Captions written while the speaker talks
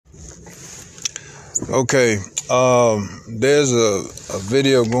Okay, there's a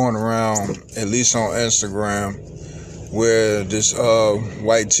video going around, at least on Instagram, where this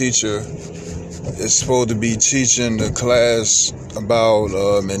white teacher is supposed to be teaching the class about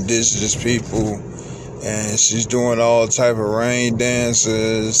indigenous people, and she's doing all type of rain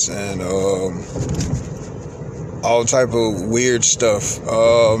dances and all type of weird stuff.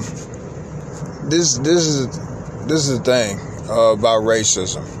 This is the thing about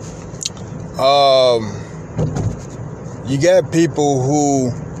racism. You got people who,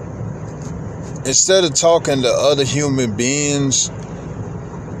 instead of talking to other human beings,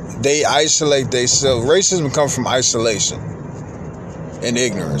 they isolate themselves. Racism comes from isolation and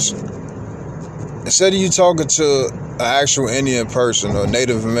ignorance. Instead of you talking to an actual Indian person or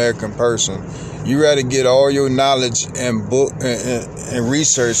Native American person, you rather get all your knowledge and book and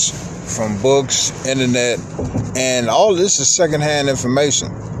research from books, internet, and all this is secondhand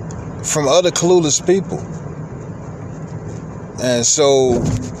information from other clueless people. And so,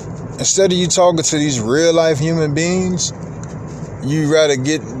 instead of you talking to these real life human beings, you rather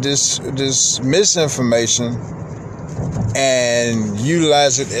get this misinformation and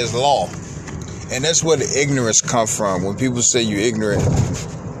utilize it as law. And that's where the ignorance comes from, when people say you're ignorant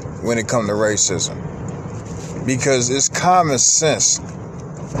when it comes to racism. Because it's common sense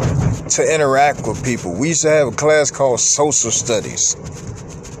to interact with people. We used to have a class called social studies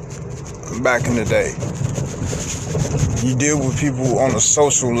back in the day. You deal with people on a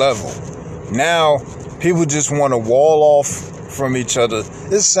social level. Now, people just want to wall off from each other. It's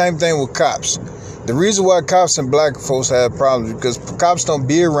the same thing with cops. The reason why cops and black folks have problems is because cops don't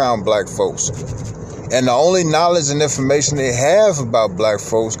be around black folks. And the only knowledge and information they have about black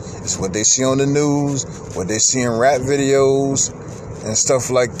folks is what they see on the news, what they see in rap videos, and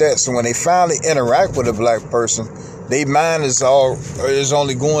stuff like that. So when they finally interact with a black person, their mind is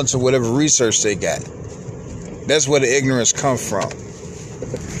only going to whatever research they got. That's where the ignorance comes from.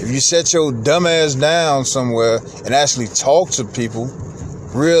 If you set your dumb ass down somewhere and actually talk to people,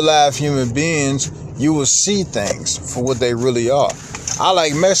 real life human beings, you will see things for what they really are. I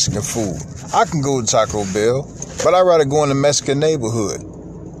like Mexican food. I can go to Taco Bell, but I'd rather go in the Mexican neighborhood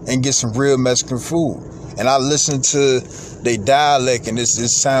and get some real Mexican food. And I listen to their dialect, and it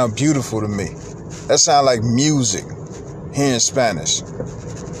sounds beautiful to me. That sounds like music here in Spanish.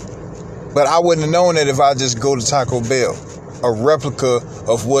 But I wouldn't have known that if I just go to Taco Bell, a replica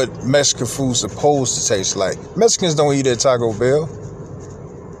of what Mexican food's supposed to taste like. Mexicans don't eat at Taco Bell.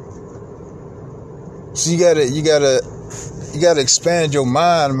 So you gotta expand your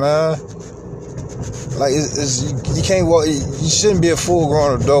mind, man. Like you can't walk. You shouldn't be a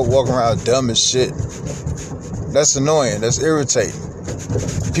full-grown adult walking around dumb as shit. That's annoying. That's irritating.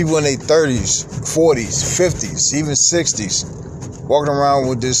 People in their 30s, 40s, 50s, even 60s, walking around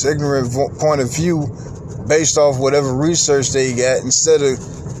with this ignorant point of view based off whatever research they got, instead of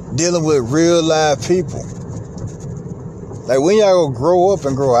dealing with real live people. Like, when y'all gonna grow up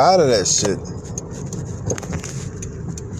and grow out of that shit?